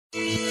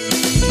Weather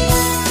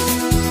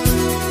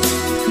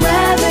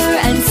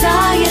and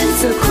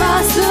science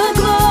across the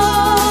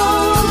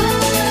globe.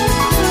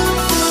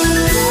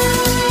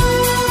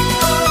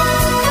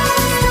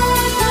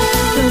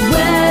 The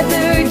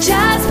Weather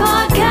Jazz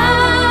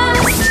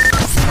Podcast.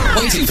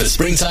 Waiting for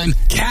springtime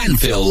can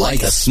feel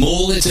like a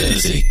small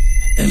eternity,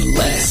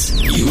 unless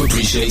you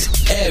appreciate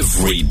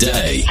every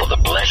day for the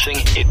blessing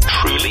it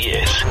truly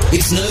is.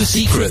 It's no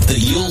secret that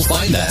you'll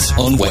find that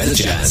on Weather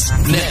Jazz.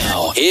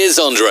 Now, here's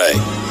Andre.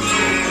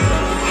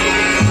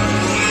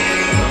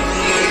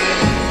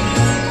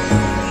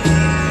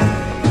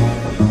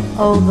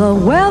 Oh, the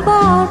weather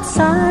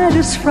outside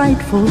is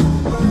frightful,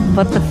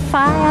 but the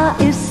fire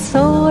is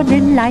so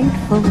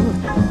delightful.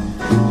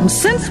 And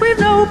since we've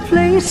no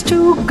place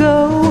to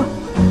go,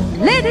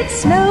 let it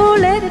snow,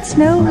 let it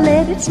snow,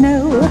 let it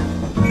snow.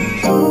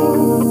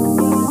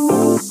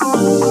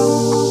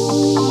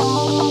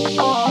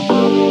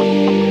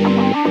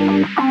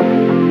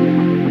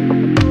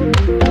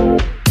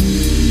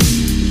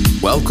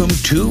 Welcome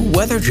to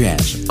Weather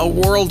Jazz, a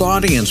world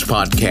audience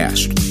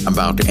podcast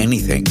about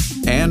anything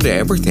and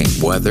everything,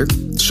 weather,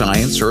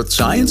 science, earth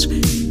science,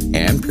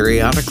 and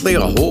periodically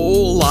a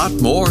whole lot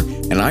more.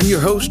 And I'm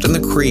your host and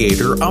the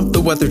creator of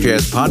the Weather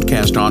Jazz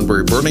podcast,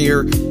 Andre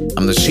Bernier.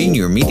 I'm the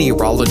senior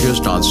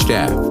meteorologist on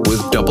staff with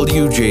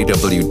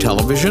WJW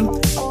Television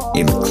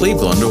in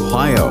Cleveland,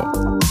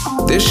 Ohio.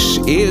 This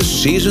is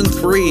Season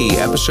 3,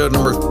 episode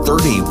number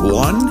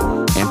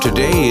 31, and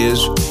today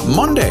is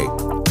Monday,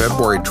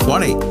 February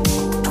 20,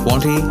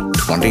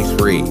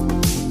 2023.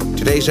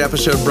 Today's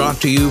episode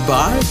brought to you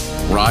by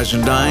Rise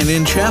and Dine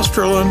in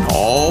Chesterland,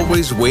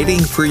 always waiting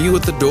for you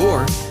at the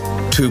door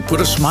to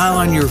put a smile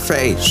on your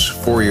face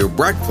for your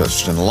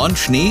breakfast and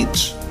lunch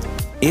needs.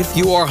 If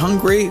you are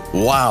hungry,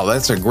 wow,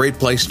 that's a great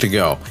place to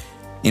go.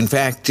 In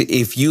fact,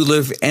 if you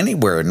live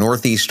anywhere in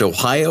Northeast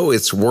Ohio,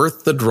 it's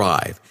worth the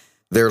drive.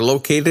 They're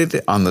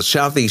located on the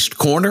southeast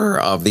corner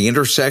of the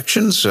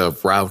intersections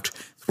of Route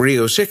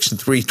 306 and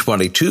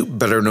 322,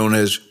 better known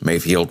as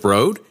Mayfield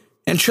Road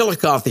and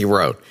Chillicothe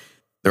Road.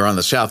 They're on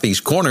the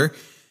southeast corner,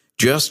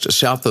 just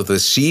south of the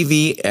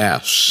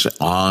CVS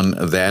on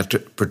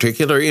that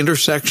particular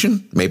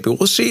intersection. Maybe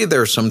we'll see you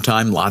there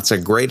sometime. Lots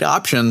of great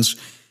options.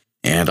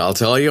 And I'll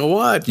tell you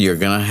what, you're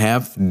going to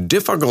have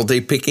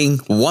difficulty picking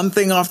one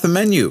thing off the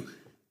menu.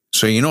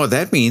 So you know what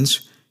that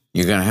means?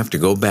 You're going to have to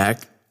go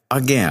back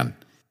again.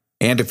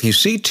 And if you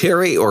see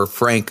Terry or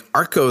Frank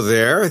Arco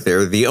there,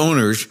 they're the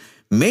owners,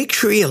 make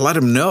sure you let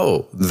them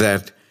know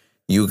that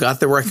you got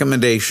the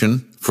recommendation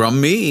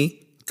from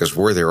me, because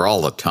we're there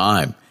all the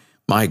time.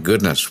 My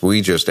goodness,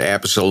 we just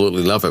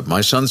absolutely love it.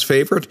 My son's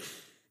favorite,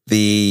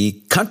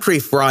 the country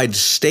fried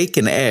steak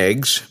and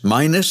eggs,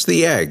 minus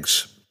the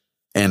eggs.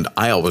 And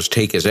I always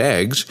take his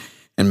eggs,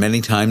 and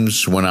many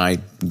times when I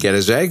get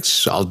his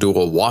eggs, I'll do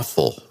a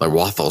waffle. The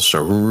waffles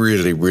are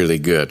really, really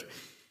good.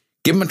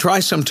 Give them a try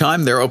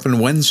sometime. They're open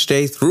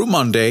Wednesday through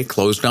Monday,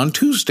 closed on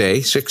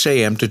Tuesday, 6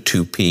 a.m. to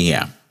 2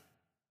 p.m.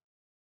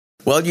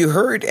 Well, you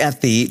heard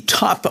at the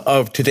top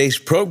of today's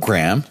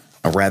program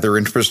a rather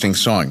interesting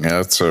song.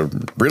 It's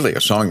really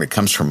a song that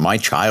comes from my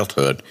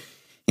childhood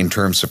in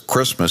terms of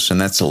Christmas, and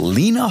that's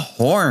Lena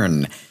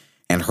Horne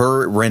and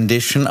her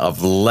rendition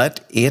of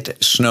Let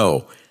It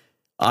Snow.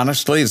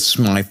 Honestly, it's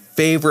my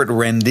favorite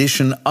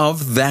rendition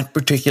of that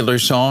particular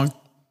song,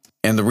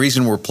 and the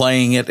reason we're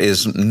playing it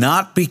is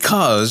not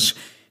because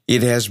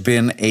it has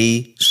been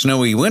a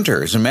snowy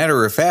winter. As a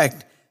matter of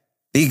fact,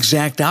 the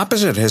exact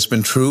opposite has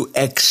been true,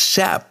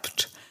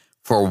 except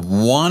for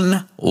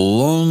one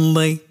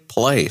lonely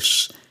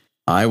place.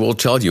 I will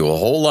tell you a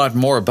whole lot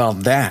more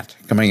about that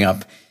coming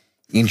up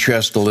in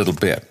just a little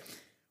bit.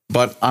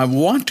 But I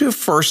want to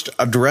first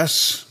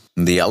address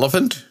the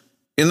elephant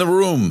in the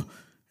room,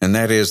 and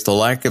that is the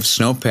lack of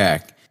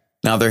snowpack.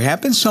 Now, there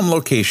have been some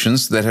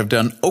locations that have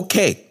done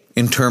okay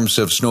in terms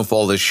of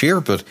snowfall this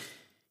year, but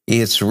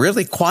it's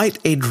really quite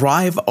a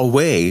drive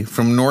away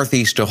from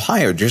Northeast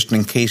Ohio, just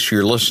in case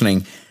you're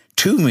listening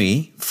to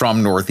me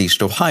from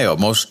Northeast Ohio.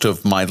 Most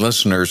of my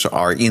listeners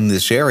are in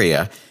this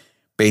area.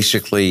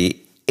 Basically,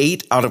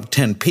 8 out of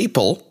 10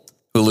 people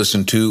who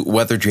listen to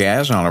Weather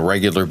Jazz on a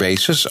regular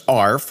basis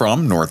are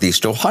from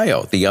Northeast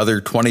Ohio. The other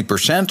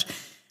 20%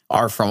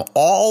 are from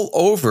all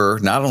over,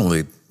 not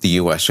only the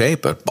USA,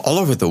 but all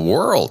over the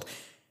world.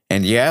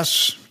 And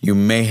yes, you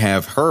may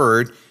have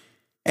heard,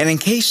 and in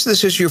case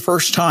this is your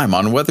first time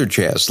on Weather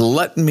Jazz,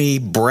 let me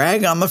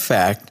brag on the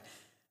fact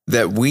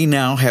that we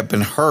now have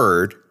been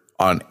heard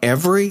on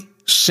every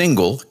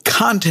single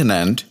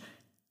continent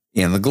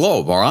in the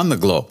globe, or on the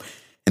globe,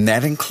 and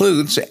that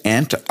includes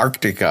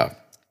Antarctica.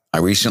 I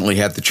recently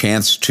had the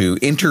chance to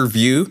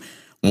interview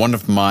one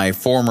of my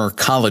former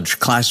college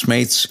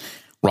classmates,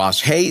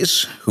 Ross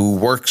Hayes, who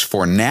works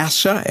for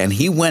NASA, and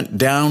he went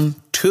down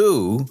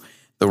to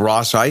the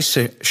Ross Ice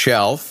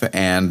Shelf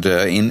and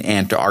in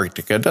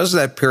Antarctica, does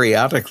that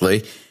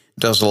periodically,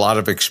 does a lot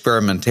of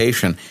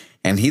experimentation,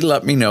 and he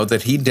let me know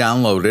that he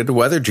downloaded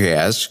Weather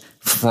Jazz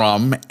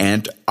from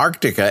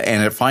Antarctica,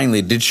 and it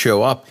finally did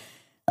show up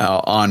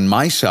on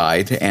my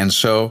side, and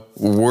so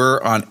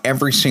we're on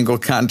every single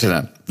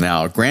continent.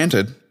 Now,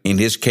 granted, in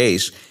his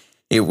case,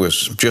 it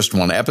was just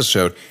one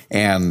episode,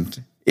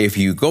 and if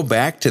you go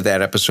back to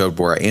that episode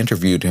where I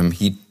interviewed him,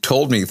 he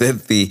told me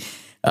that the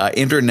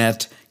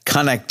internet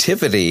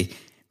connectivity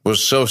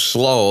was so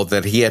slow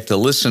that he had to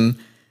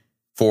listen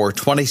for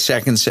 20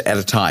 seconds at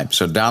a time.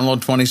 So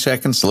download 20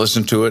 seconds,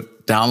 listen to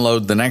it,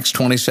 download the next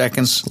 20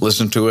 seconds,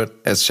 listen to it,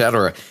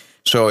 etc.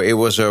 So it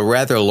was a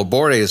rather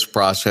laborious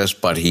process,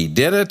 but he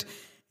did it,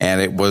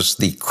 and it was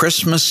the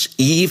Christmas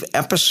Eve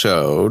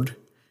episode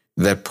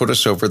that put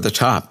us over the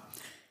top.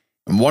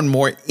 And one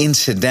more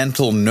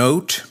incidental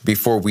note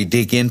before we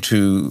dig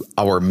into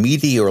our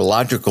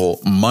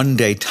meteorological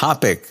Monday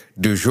topic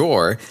du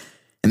jour,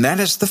 and that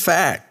is the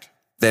fact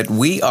that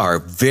we are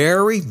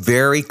very,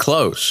 very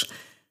close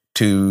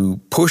to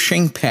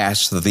pushing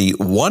past the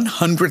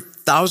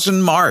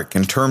 100,000 mark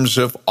in terms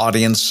of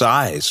audience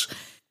size.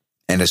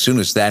 And as soon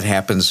as that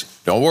happens,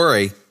 don't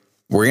worry,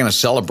 we're going to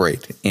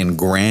celebrate in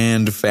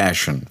grand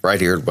fashion right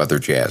here at Weather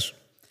Jazz.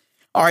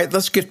 All right,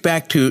 let's get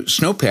back to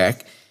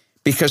snowpack,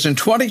 because in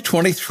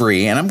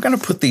 2023, and I'm going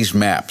to put these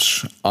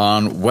maps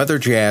on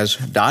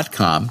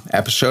weatherjazz.com,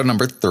 episode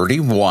number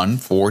 31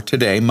 for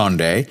today,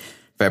 Monday,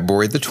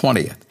 February the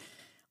 20th.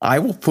 I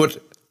will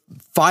put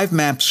 5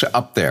 maps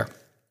up there.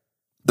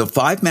 The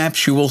 5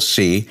 maps you will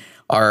see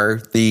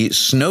are the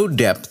snow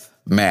depth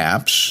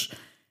maps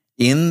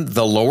in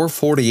the lower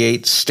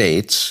 48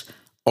 states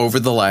over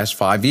the last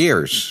 5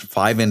 years,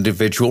 5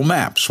 individual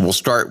maps. We'll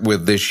start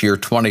with this year,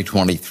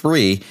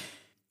 2023.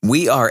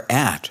 We are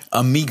at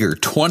a meager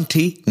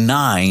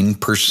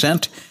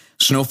 29%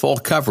 snowfall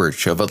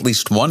coverage of at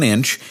least 1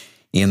 inch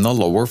in the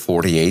lower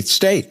 48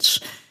 states.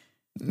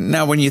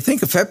 Now, when you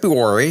think of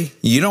February,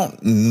 you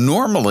don't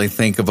normally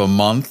think of a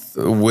month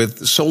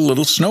with so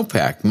little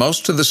snowpack.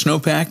 Most of the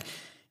snowpack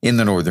in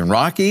the Northern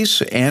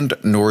Rockies and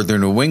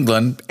Northern New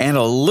England, and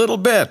a little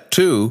bit,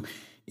 too,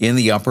 in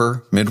the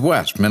upper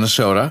Midwest,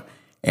 Minnesota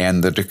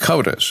and the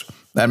Dakotas.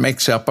 That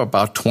makes up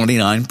about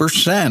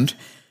 29%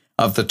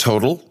 of the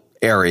total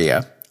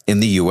area in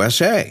the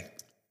USA.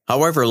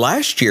 However,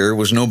 last year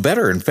was no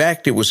better. In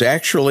fact, it was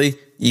actually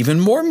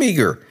even more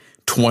meager.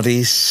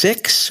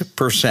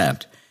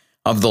 26%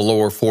 of the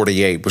lower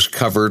 48 was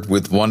covered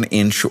with 1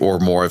 inch or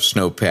more of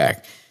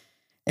snowpack.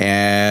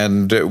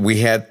 And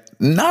we had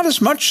not as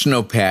much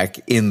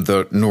snowpack in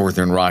the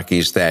Northern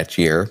Rockies that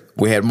year.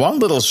 We had one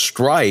little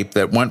stripe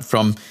that went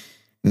from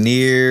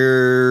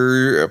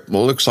near,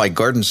 well, looks like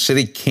Garden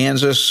City,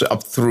 Kansas,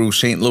 up through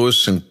St.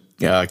 Louis and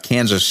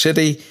Kansas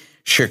City,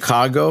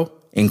 Chicago,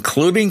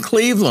 including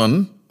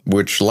Cleveland,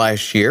 which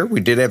last year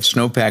we did have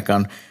snowpack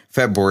on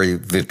February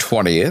the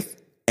 20th.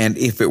 And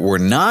if it were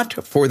not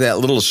for that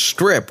little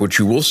strip, which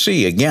you will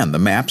see, again, the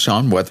map's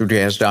on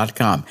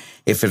weatherjazz.com,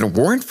 if it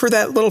weren't for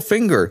that little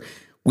finger,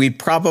 we'd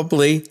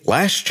probably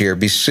last year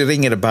be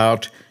sitting at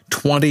about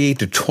 20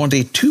 to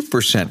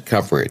 22%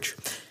 coverage.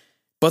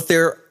 But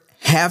there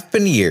have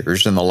been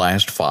years in the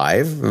last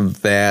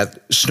 5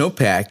 that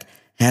snowpack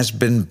has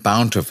been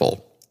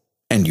bountiful.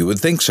 And you would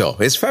think so.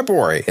 It's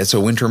February. It's a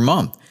winter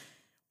month.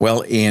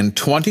 Well, in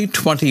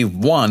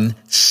 2021,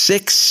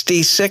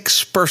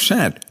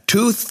 66%,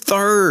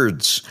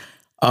 2/3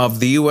 of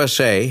the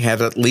USA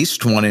had at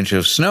least 1 inch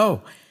of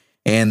snow.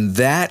 And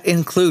that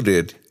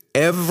included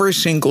every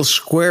single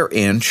square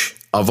inch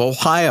of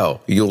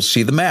Ohio. You'll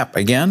see the map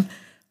again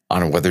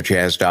on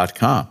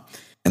weatherjazz.com.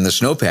 And the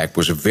snowpack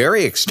was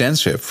very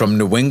extensive from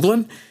New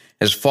England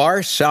as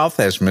far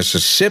south as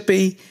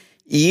Mississippi,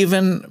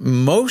 even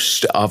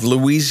most of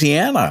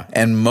Louisiana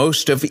and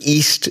most of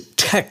East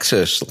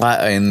Texas,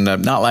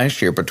 not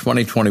last year, but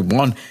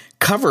 2021,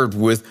 covered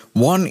with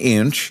 1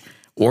 inch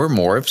or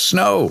more of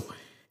snow.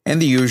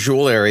 And the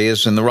usual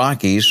areas in the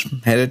Rockies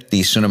had a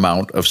decent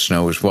amount of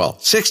snow as well.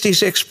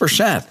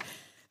 66%.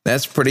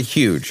 That's pretty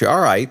huge. All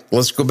right,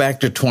 let's go back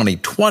to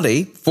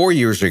 2020. 4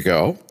 years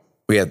ago,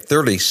 we had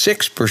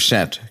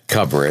 36%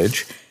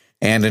 coverage.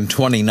 And in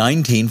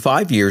 2019,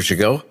 5 years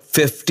ago,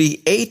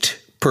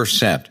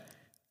 58%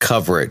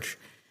 coverage.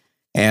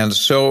 And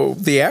so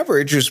the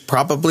average is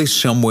probably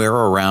somewhere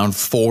around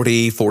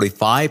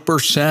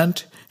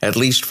 40-45%, at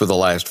least for the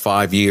last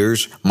 5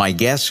 years. My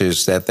guess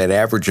is that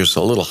average is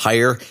a little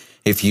higher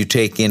if you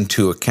take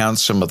into account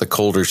some of the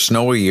colder,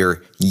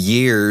 snowier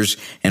years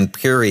and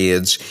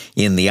periods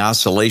in the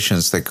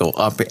oscillations that go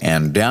up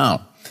and down.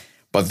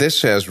 But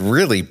this has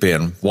really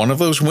been one of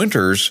those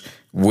winters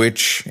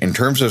which, in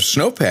terms of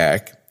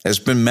snowpack, has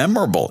been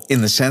memorable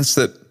in the sense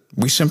that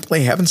we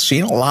simply haven't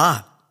seen a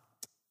lot.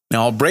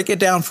 Now, I'll break it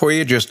down for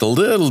you just a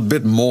little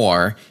bit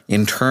more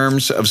in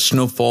terms of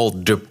snowfall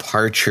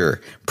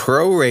departure,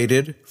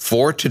 prorated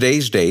for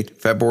today's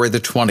date, February the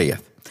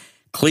 20th.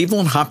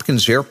 Cleveland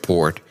Hopkins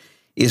Airport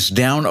is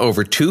down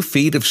over 2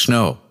 feet of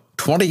snow,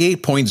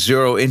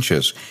 28.0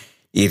 inches.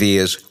 It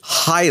is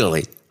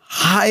highly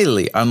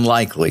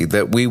unlikely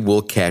that we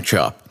will catch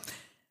up.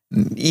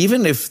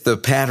 Even if the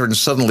pattern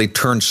suddenly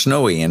turns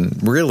snowy,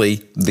 and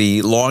really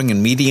the long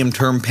and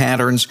medium-term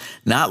patterns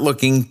not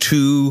looking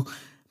too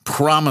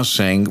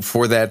promising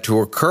for that to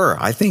occur.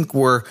 I think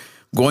we're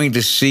going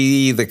to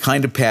see the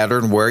kind of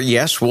pattern where,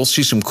 yes, we'll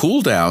see some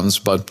cool downs,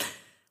 but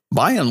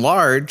by and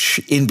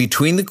large, in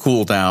between the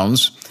cool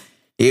downs,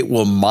 it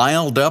will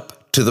mild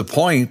up to the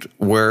point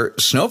where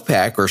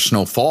snowpack or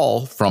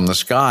snowfall from the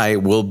sky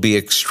will be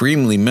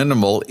extremely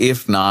minimal,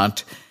 if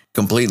not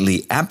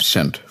completely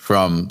absent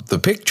from the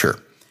picture.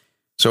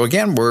 So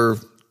again, we're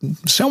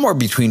somewhere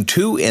between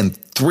 2 and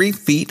 3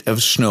 feet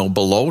of snow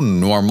below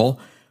normal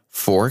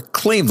for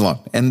Cleveland.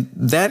 And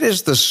that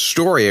is the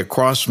story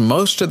across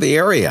most of the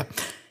area.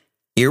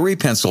 Erie,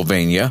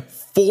 Pennsylvania,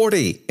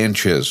 40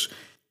 inches.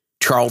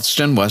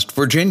 Charleston, West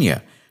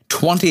Virginia,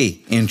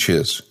 20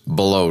 inches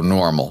below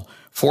normal.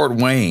 Fort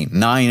Wayne,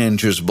 9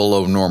 inches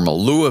below normal.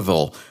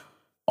 Louisville,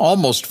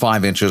 almost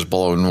 5 inches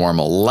below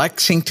normal.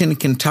 Lexington,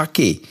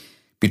 Kentucky,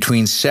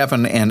 between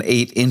 7 and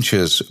 8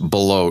 inches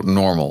below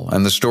normal.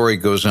 And the story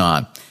goes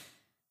on.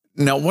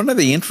 Now, one of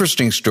the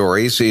interesting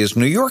stories is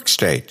New York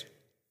State.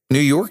 New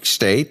York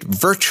State,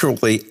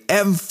 virtually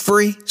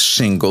every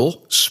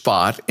single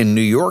spot in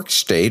New York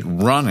State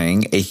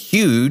running a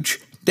huge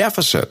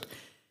deficit.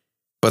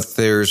 But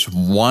there's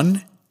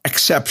one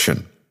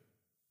exception.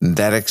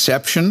 That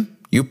exception,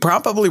 you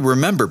probably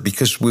remember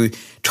because we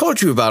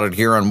told you about it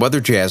here on Weather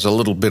Jazz a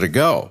little bit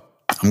ago.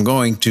 I'm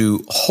going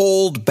to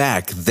hold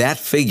back that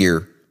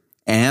figure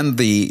and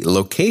the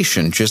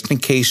location just in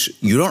case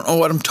you don't know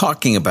what I'm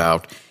talking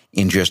about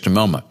in just a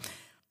moment.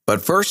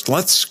 But first,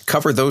 let's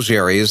cover those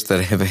areas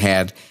that have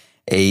had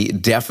a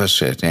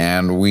deficit.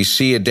 And we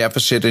see a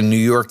deficit in New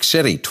York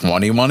City,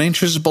 21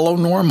 inches below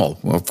normal.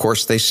 Well, of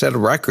course, they set a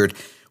record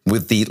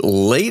with the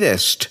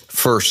latest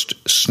first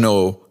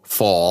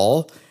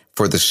snowfall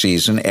for the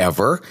season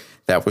ever.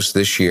 That was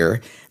this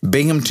year.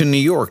 Binghamton, New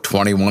York,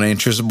 21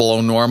 inches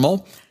below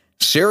normal.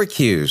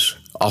 Syracuse,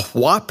 a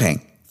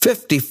whopping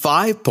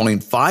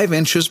 55.5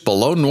 inches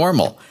below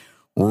normal.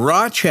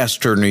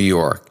 Rochester, New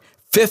York,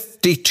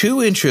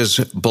 52 inches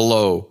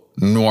below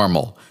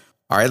normal.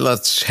 All right,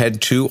 let's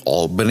head to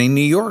Albany,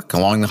 New York,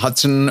 along the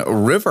Hudson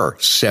River,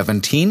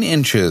 17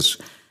 inches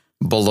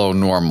below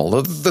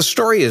normal. The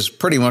story is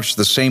pretty much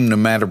the same no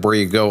matter where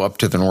you go up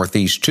to the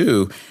Northeast,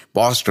 too.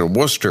 Boston,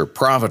 Worcester,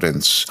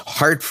 Providence,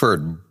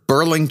 Hartford,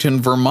 Burlington,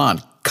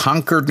 Vermont,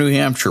 Concord, New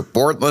Hampshire,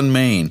 Portland,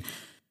 Maine,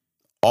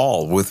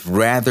 all with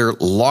rather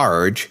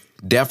large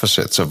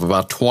deficits of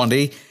about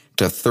 20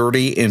 to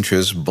 30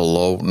 inches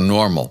below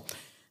normal.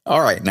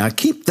 All right, now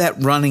keep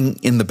that running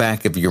in the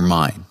back of your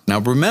mind. Now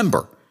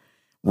remember,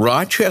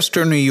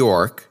 Rochester, New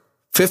York,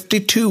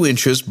 52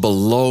 inches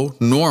below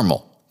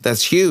normal.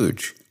 That's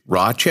huge.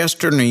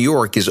 Rochester, New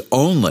York is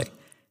only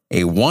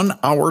a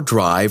 1-hour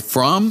drive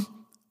from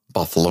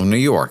Buffalo, New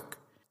York.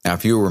 Now,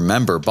 if you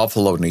remember,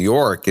 Buffalo, New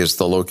York is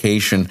the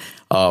location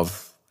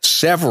of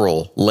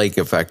several lake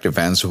effect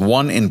events,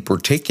 one in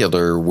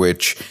particular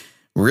which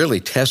really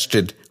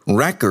tested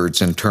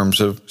records in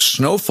terms of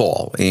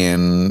snowfall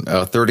in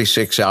a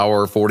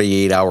 36-hour,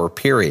 48-hour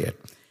period.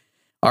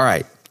 All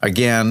right,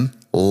 again,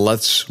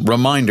 let's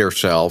remind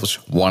ourselves,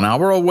 1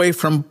 hour away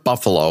from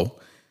Buffalo,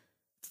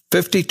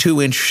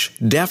 52-inch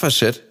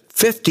deficit,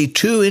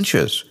 52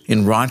 inches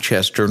in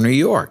Rochester, New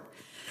York.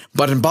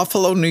 But in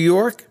Buffalo, New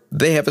York,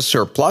 they have a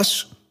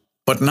surplus,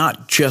 but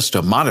not just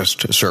a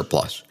modest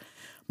surplus.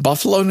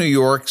 Buffalo, New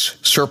York's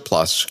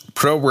surplus,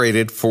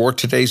 prorated for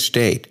today's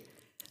date,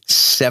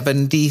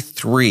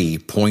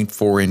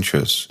 73.4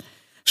 inches.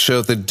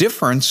 So the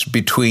difference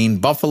between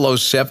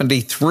Buffalo's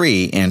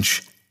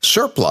 73-inch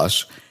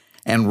surplus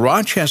and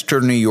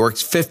Rochester, New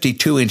York's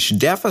 52-inch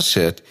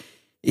deficit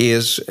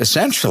is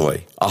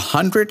essentially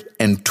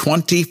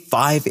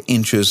 125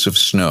 inches of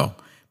snow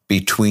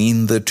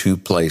between the two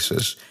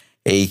places.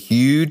 A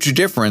huge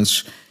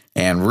difference,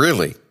 and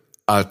really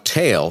a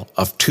tale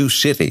of two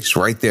cities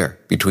right there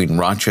between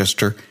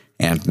Rochester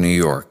and New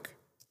York.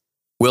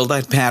 Will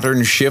that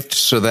pattern shift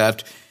so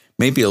that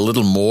maybe a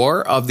little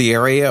more of the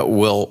area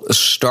will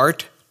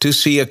start to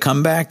see a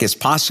comeback? It's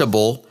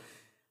possible.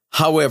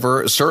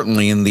 However,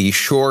 certainly in the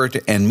short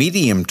and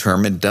medium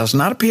term, it does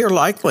not appear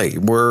likely.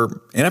 We're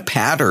in a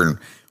pattern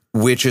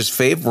which is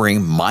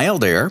favoring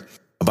mild air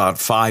about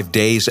 5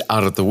 days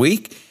out of the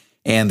week,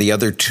 and the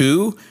other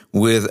 2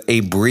 with a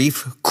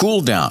brief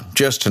cool down,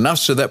 just enough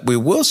so that we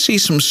will see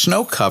some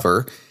snow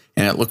cover.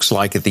 And it looks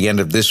like at the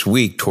end of this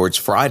week, towards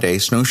Friday,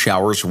 snow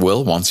showers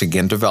will once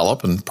again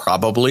develop and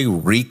probably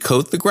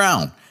recoat the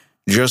ground,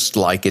 just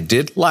like it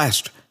did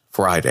last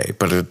Friday.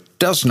 But it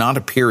does not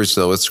appear as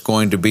though it's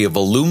going to be a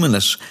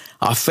voluminous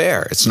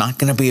affair. It's not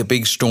going to be a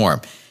big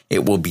storm.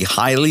 It will be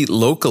highly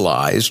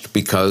localized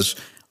because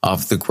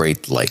of the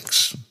Great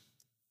Lakes.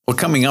 Well,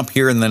 coming up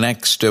here in the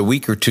next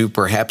week or two,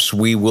 perhaps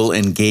we will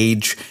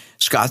engage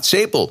Scott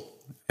Sable,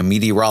 a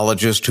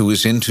meteorologist who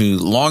is into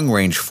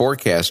long-range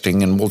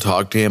forecasting, and we'll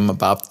talk to him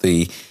about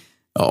the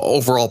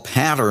overall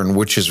pattern,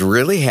 which is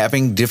really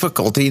having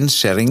difficulty in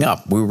setting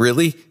up. We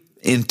really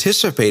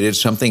anticipated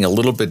something a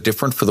little bit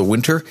different for the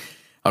winter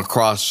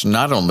across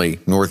not only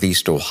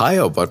Northeast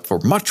Ohio, but for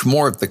much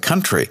more of the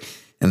country,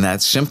 and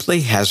that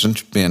simply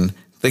hasn't been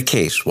the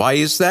case. Why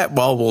is that?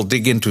 Well, we'll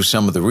dig into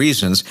some of the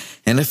reasons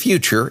in a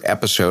future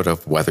episode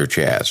of Weather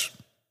Jazz.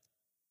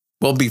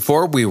 Well,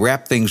 before we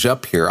wrap things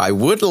up here, I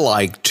would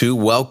like to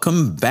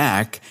welcome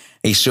back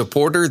a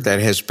supporter that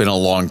has been a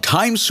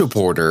long-time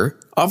supporter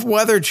of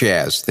Weather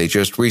Jazz. They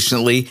just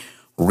recently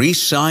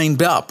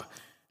re-signed up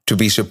to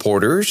be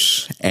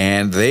supporters,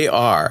 and they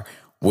are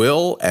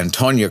Will and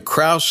Tonya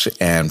Krause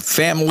and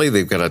family.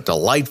 They've got a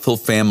delightful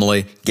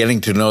family,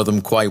 getting to know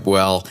them quite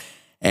well,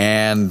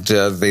 and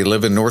they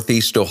live in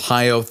Northeast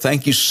Ohio.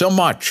 Thank you so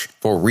much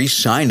for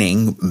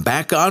re-signing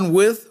back on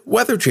with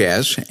Weather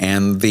Jazz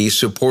and the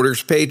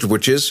supporters page,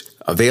 which is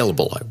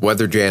available at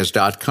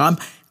weatherjazz.com.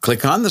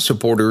 Click on the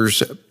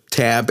supporters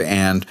tab,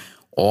 and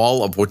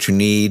all of what you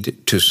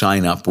need to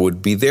sign up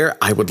would be there.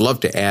 I would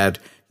love to add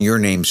your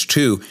names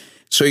too.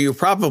 So you're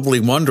probably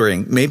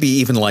wondering, maybe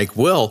even like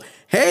Will,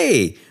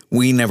 hey,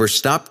 we never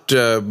stopped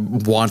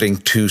wanting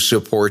to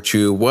support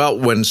you. Well,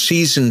 when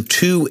season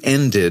 2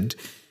 ended,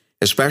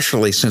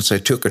 especially since I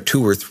took a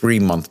 2 or 3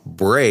 month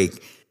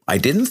break, I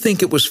didn't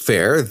think it was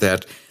fair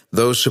that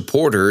those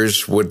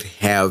supporters would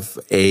have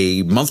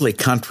a monthly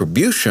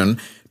contribution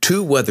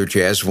to Weather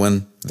Jazz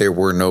when there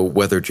were no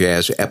Weather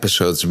Jazz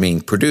episodes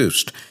being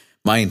produced.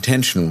 My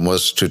intention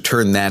was to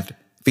turn that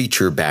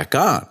feature back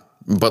on.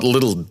 But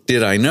little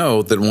did I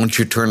know that once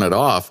you turn it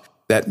off,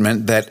 that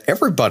meant that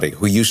everybody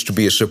who used to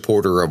be a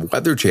supporter of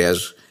Weather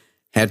Jazz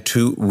had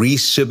to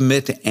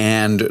resubmit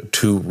and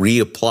to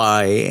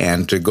reapply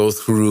and to go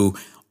through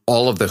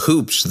all of the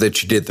hoops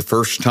that you did the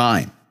first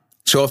time.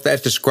 So if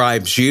that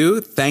describes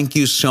you, thank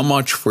you so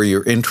much for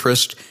your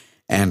interest,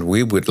 and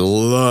we would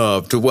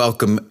love to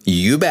welcome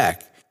you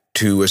back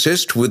to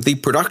assist with the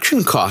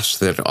production costs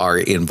that are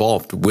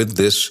involved with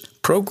this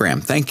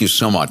program. Thank you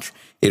so much.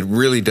 It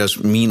really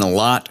does mean a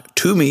lot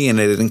to me, and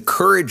it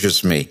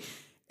encourages me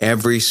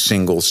every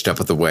single step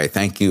of the way.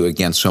 Thank you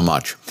again so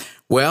much.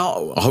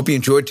 Well, I hope you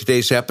enjoyed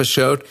today's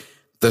episode,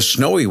 the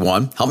snowy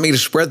one. Help me to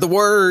spread the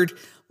word.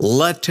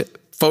 Let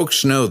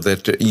folks know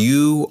that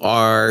you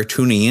are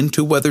tuning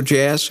into Weather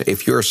Jazz.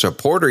 If you're a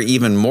supporter,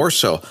 even more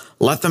so,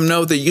 let them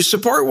know that you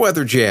support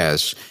Weather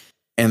Jazz.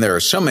 And there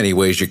are so many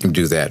ways you can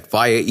do that,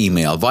 via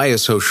email, via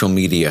social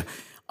media,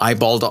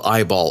 eyeball to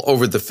eyeball,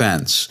 over the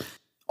fence.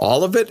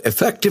 All of it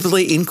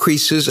effectively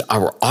increases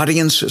our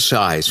audience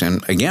size.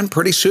 And again,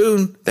 pretty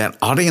soon, that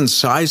audience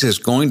size is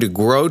going to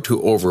grow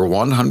to over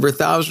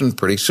 100,000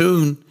 pretty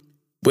soon.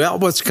 Well,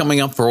 what's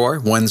coming up for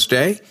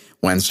Wednesday?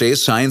 Wednesday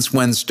is Science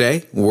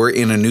Wednesday. We're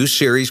in a new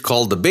series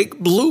called The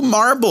Big Blue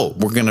Marble.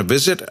 We're going to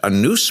visit a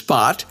new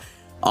spot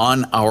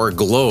on our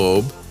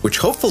globe, which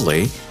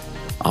hopefully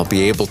I'll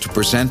be able to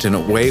present in a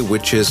way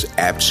which is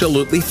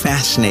absolutely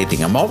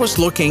fascinating. I'm always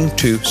looking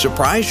to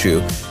surprise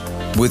you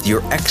with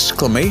your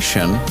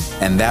exclamation,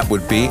 and that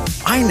would be,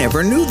 I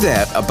never knew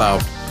that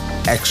about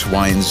X,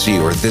 Y, and Z,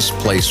 or this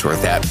place or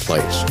that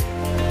place.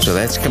 So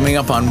that's coming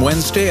up on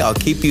Wednesday. I'll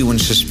keep you in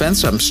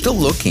suspense. I'm still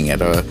looking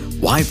at a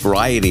wide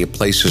variety of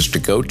places to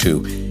go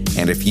to.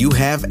 And if you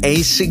have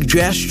a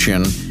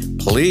suggestion,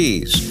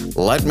 please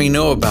let me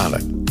know about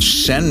it.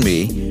 Send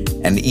me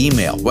an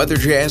email,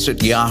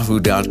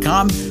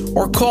 weatherjazz@yahoo.com,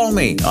 or call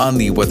me on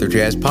the Weather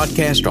Jazz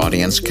Podcast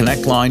Audience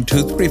Connect line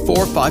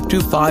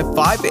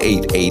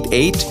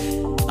 234-525-5888.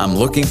 I'm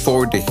looking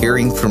forward to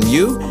hearing from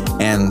you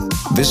and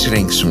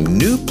visiting some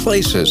new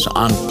places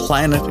on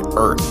planet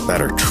Earth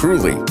that are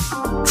truly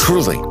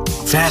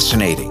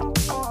fascinating.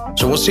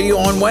 So we'll see you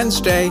on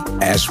Wednesday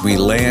as we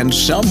land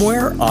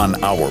somewhere on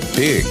our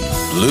big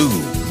blue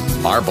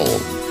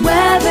marble.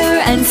 Weather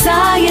and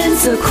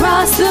science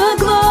across the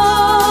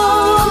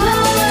globe.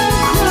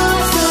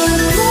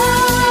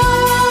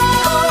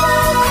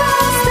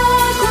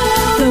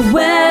 The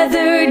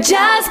Weather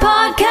Jazz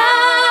Podcast.